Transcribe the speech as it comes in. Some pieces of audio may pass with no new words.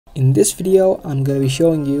In this video, I'm going to be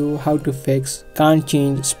showing you how to fix can't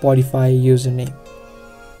change Spotify username.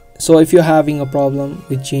 So if you're having a problem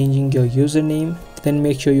with changing your username, then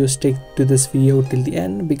make sure you stick to this video till the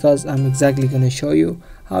end because I'm exactly going to show you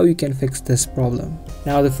how you can fix this problem.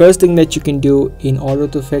 Now the first thing that you can do in order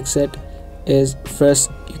to fix it is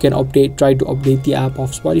first you can try to update the app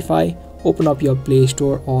of Spotify. Open up your Play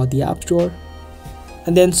Store or the App Store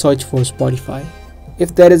and then search for Spotify.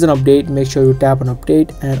 If there is an update, make sure you tap on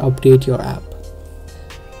update and update your app.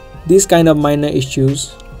 These kind of minor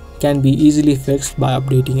issues can be easily fixed by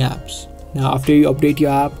updating apps. Now after you update your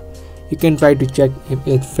app, you can try to check if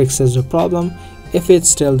it fixes the problem. If it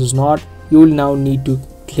still does not, you will now need to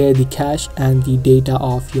clear the cache and the data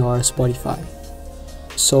of your Spotify.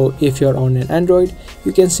 So if you're on an Android,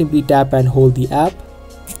 you can simply tap and hold the app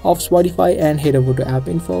of Spotify and head over to app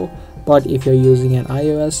info. But if you're using an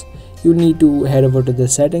iOS, you need to head over to the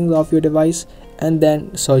settings of your device and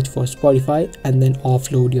then search for Spotify and then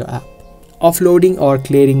offload your app. Offloading or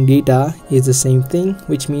clearing data is the same thing,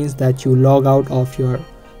 which means that you log out of your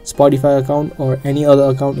Spotify account or any other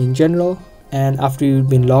account in general, and after you've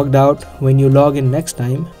been logged out, when you log in next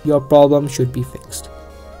time, your problem should be fixed.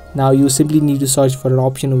 Now you simply need to search for an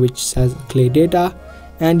option which says clear data,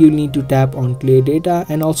 and you need to tap on clear data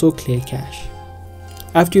and also clear cache.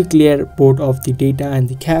 After you clear both of the data and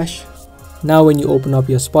the cache, now when you open up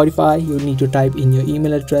your Spotify, you need to type in your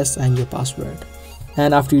email address and your password.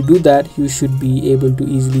 And after you do that, you should be able to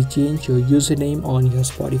easily change your username on your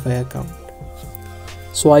Spotify account.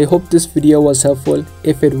 So I hope this video was helpful.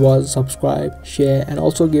 If it was, subscribe, share and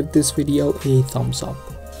also give this video a thumbs up.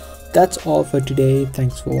 That's all for today.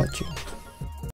 Thanks for watching.